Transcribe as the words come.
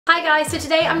Hi guys, so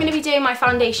today I'm going to be doing my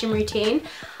foundation routine.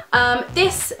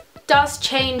 This does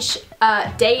change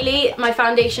daily. My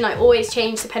foundation I always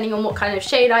change depending on what kind of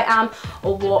shade I am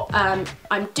or what I'm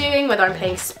doing, whether I'm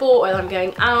playing sport, whether I'm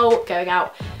going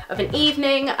out of an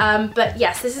evening. But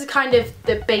yes, this is kind of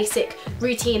the basic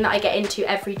routine that I get into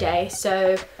every day.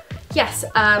 So yes,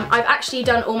 I've actually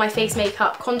done all my face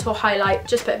makeup, contour, highlight,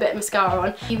 just put a bit of mascara on.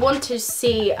 If you want to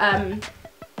see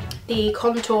the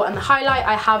contour and the highlight,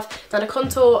 I have done a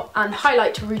contour and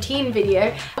highlight routine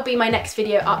video. That'll be my next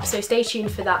video up, so stay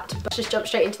tuned for that. But just jump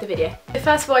straight into the video. So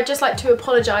first of all, I'd just like to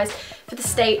apologise for the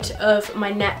state of my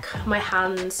neck, my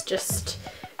hands, just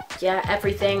yeah,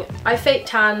 everything. I fake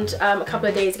tanned a couple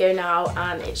of days ago now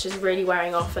and it's just really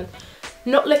wearing off and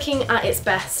not looking at its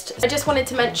best. I just wanted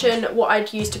to mention what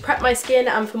I'd use to prep my skin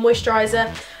and for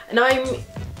moisturiser, and I'm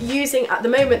using at the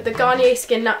moment the Garnier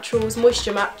Skin Naturals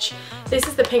Moisture Match. This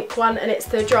is the pink one and it's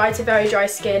the dry to very dry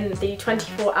skin, the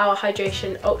 24-hour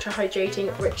hydration, ultra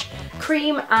hydrating rich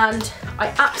cream, and I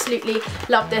absolutely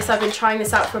love this. I've been trying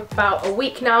this out for about a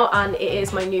week now and it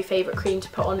is my new favourite cream to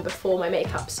put on before my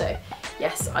makeup, so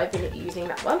yes, I've been using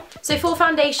that one. So for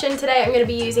foundation today I'm going to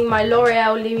be using my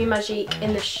L'Oreal Lumi Magique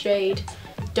in the shade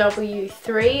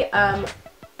W3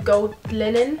 Gold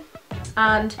Linen,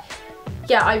 and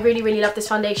yeah, I really love this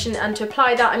foundation, and to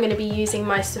apply that I'm going to be using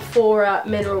my Sephora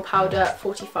Mineral Powder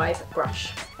 45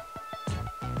 brush.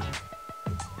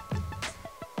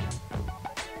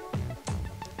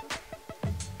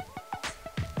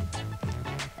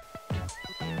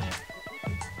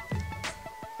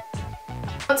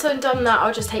 Once I've done that,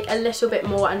 I'll just take a little bit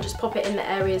more and just pop it in the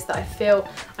areas that I feel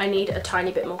I need a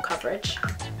tiny bit more coverage.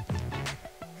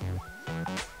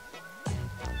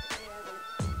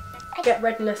 I get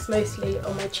redness mostly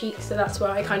on my cheeks, so that's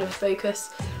where I kind of focus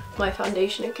my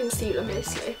foundation and concealer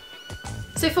mostly.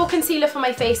 So for concealer for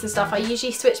my face and stuff, I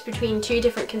usually switch between two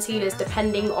different concealers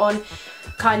depending on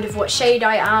kind of what shade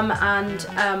I am and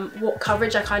what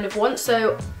coverage I kind of want.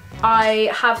 So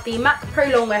I have the MAC Pro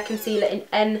Longwear Concealer in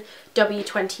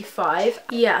NW25.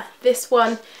 Yeah, this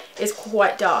one is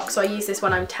quite dark, so I use this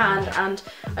when I'm tanned, and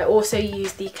I also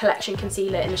use the Collection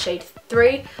Concealer in the shade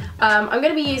 3. I'm going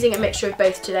to be using a mixture of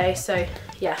both today, so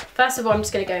yeah. First of all, I'm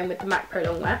just going to go in with the MAC Pro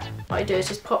Longwear. What I do is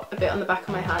just pop a bit on the back of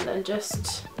my hand and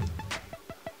just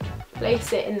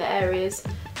place it in the areas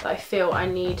that I feel I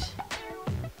need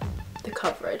the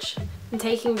coverage. And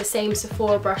taking the same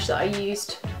Sephora brush that I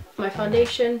used my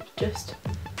foundation, just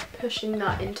pushing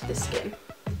that into the skin.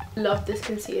 Love this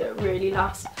concealer, it really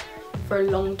lasts for a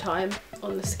long time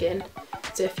on the skin,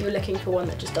 so if you're looking for one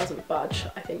that just doesn't budge,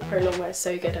 I think Pro Longwear is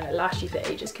so good and it lasts you for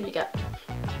ages because you get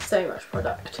so much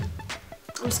product.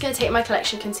 I'm just going to take my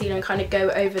Collection concealer and kind of go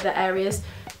over the areas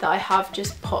that I have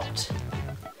just popped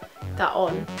that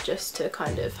on, just to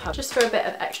kind of have, just for a bit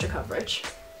of extra coverage.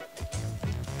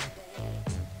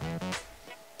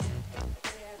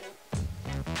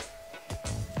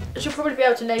 As you'll probably be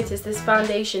able to notice, this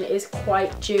foundation is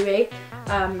quite dewy,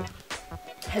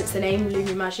 hence the name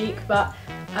Lumi Magique, but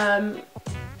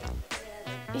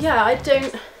yeah,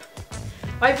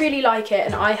 I really like it,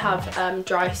 and I have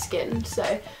dry skin, so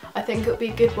I think it would be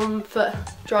a good one for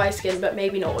dry skin, but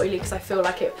maybe not oily, because I feel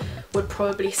like it would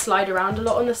probably slide around a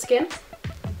lot on the skin.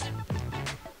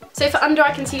 So for under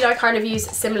eye concealer, I kind of use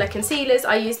similar concealers.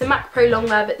 I use the MAC Pro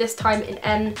Longwear, but this time in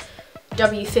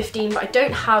NW15, but I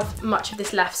don't have much of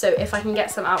this left, so if I can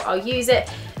get some out, I'll use it.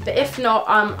 But if not,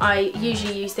 I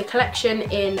usually use the Collection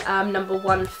in number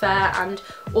 1 Fair, and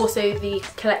also the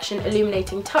Collection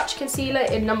Illuminating Touch Concealer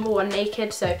in number 1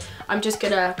 Naked, so I'm just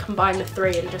going to combine the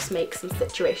three and just make some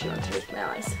situation underneath my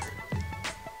eyes.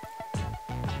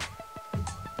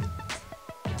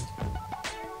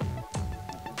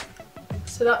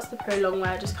 So that's the Pro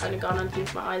Longwear just kind of gone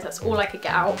underneath my eyes. That's all I could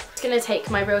get out. I'm just going to take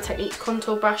my Real Techniques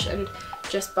contour brush and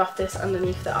just buff this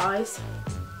underneath the eyes.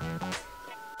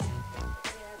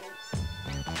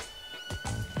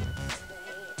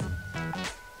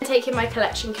 Taking my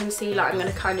Collection concealer, I'm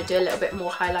going to kind of do a little bit more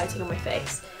highlighting on my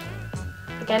face.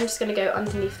 Again, just going to go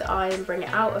underneath the eye and bring it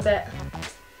out a bit.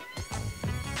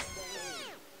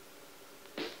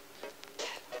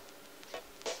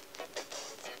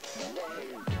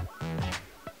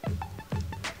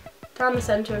 Down the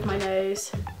centre of my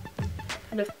nose,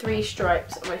 kind of 3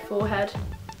 stripes on my forehead,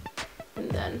 and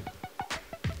then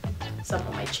some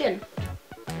on my chin.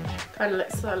 Kind of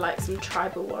looks like some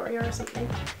tribal warrior or something.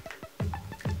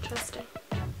 Interesting.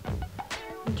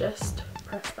 And just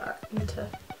press that into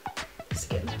the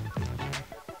skin.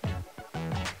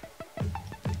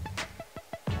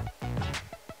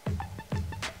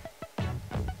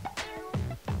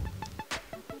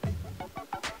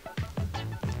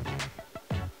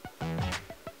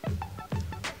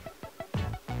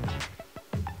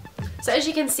 So as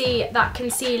you can see, that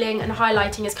concealing and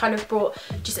highlighting has kind of brought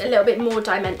just a little bit more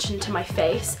dimension to my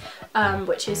face,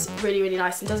 which is really, really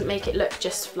nice and doesn't make it look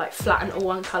just like flat and all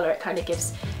one colour. It kind of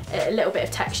gives a little bit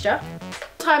of texture.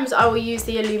 Sometimes I will use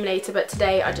the illuminator, but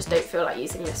today I just don't feel like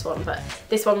using this one, but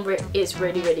this one is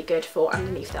really, really good for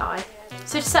underneath the eye.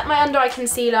 So to set my under eye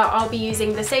concealer, I'll be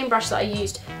using the same brush that I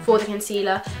used for the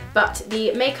concealer, but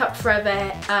the Makeup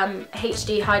Forever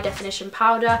HD High Definition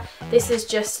Powder. This is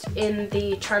just in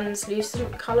the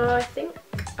translucent colour, I think.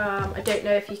 I don't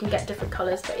know if you can get different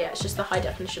colours, but yeah, it's just the High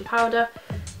Definition Powder.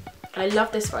 I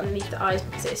love this for underneath the eyes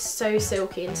because it is so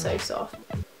silky and so soft.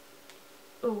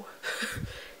 Oh,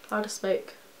 cloud of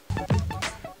smoke.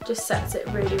 Just sets it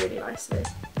really, really nicely.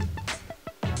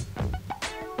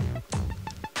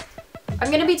 I'm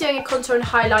going to be doing a contour and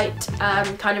highlight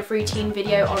kind of routine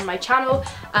video on my channel,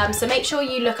 so make sure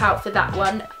you look out for that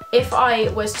one. If I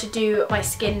was to do my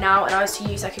skin now and I was to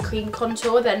use like a cream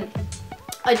contour, then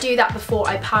I'd do that before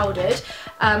I powdered.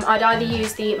 I'd either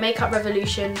use the Makeup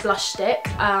Revolution blush stick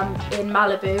in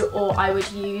Malibu, or I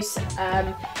would use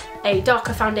a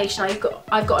darker foundation.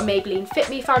 I've got a Maybelline Fit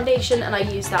Me foundation, and I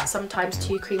use that sometimes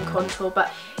to cream contour,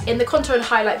 but in the contour and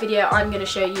highlight video I'm going to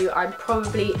show you, I'm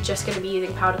probably just going to be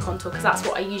using powder contour because that's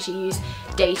what I usually use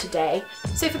day to day.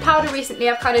 So for powder recently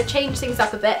I've kind of changed things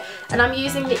up a bit, and I'm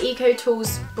using the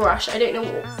Ecotools brush. I don't know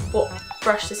what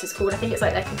brush this is called. I think it's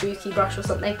like their kabuki brush or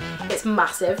something. It's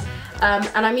massive,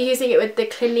 and I'm using it with the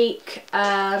Clinique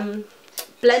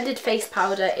blended face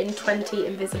powder in 20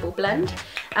 Invisible Blend,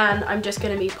 and I'm just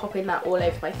going to be popping that all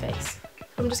over my face.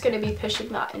 I'm just going to be pushing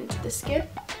that into the skin.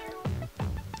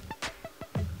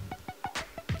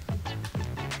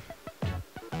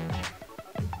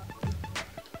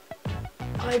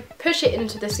 I push it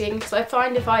into the skin because I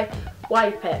find if I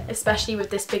wipe it, especially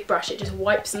with this big brush, it just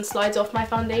wipes and slides off my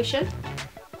foundation.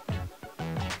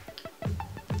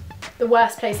 The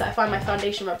worst place that I find my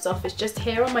foundation rubs off is just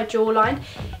here on my jawline.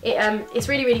 It's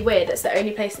really, really weird. It's the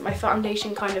only place that my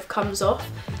foundation kind of comes off,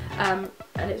 and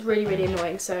it's really, really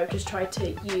annoying. So I've just tried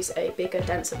to use a bigger,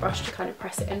 denser brush to kind of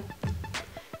press it in.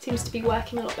 It seems to be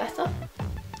working a lot better.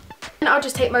 And I'll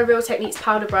just take my Real Techniques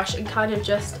powder brush and kind of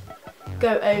just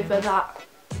go over that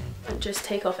and just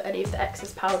take off any of the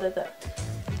excess powder that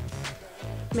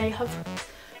may have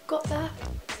got there.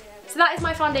 So that is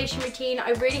my foundation routine.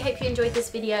 I really hope you enjoyed this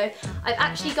video. I've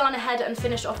actually gone ahead and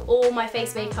finished off all my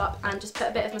face makeup and just put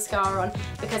a bit of mascara on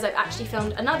because I've actually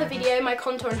filmed another video, my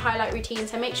contour and highlight routine,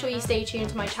 so make sure you stay tuned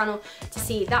to my channel to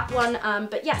see that one.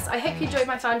 But yes, I hope you enjoyed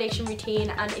my foundation routine,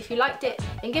 and if you liked it,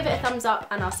 then give it a thumbs up,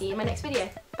 and I'll see you in my next video.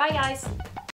 Bye guys!